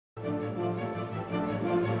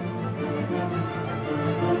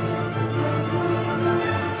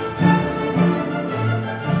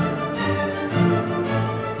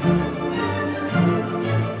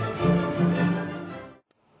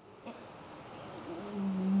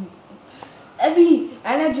أبي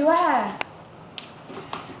أنا جوعان.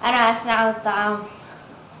 أنا أصنع الطعام.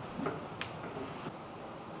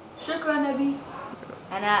 شكرا أبي.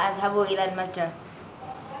 أنا أذهب إلى المتجر.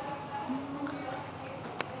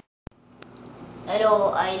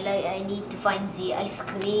 Hello, I need to find the ice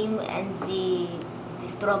cream and the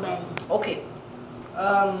strawberries. Okay.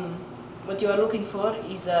 What you are looking for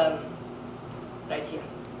is right here.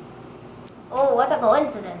 Oh, what a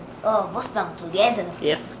coincidence! Oh, put them together.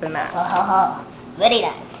 Yes, very nice. Very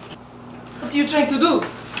nice. What are you trying to do?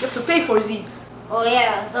 You have to pay for these. Oh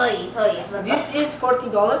yeah, sorry. This is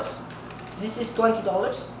 $40. This is $20.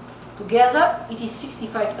 Together, it is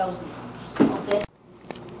 $65,000. Okay.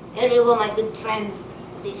 Here you go, my good friend.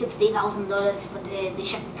 The $60,000 for the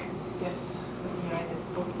check. Yes.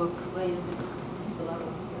 Book. Where is the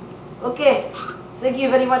Okay. Thank you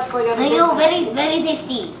very much for your. Thank you. Very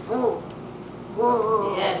tasty. Oh.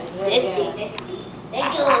 Yes. Tasty.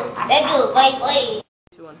 Thank you. Bye.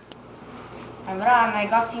 Imran, I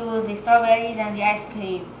got you the strawberries and the ice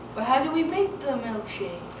cream. But how do we make the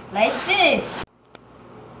milkshake? Like this.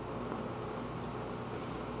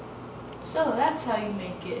 So that's how you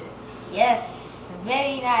make it. Yes,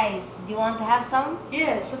 very nice. Do you want to have some?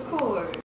 Yes, of course.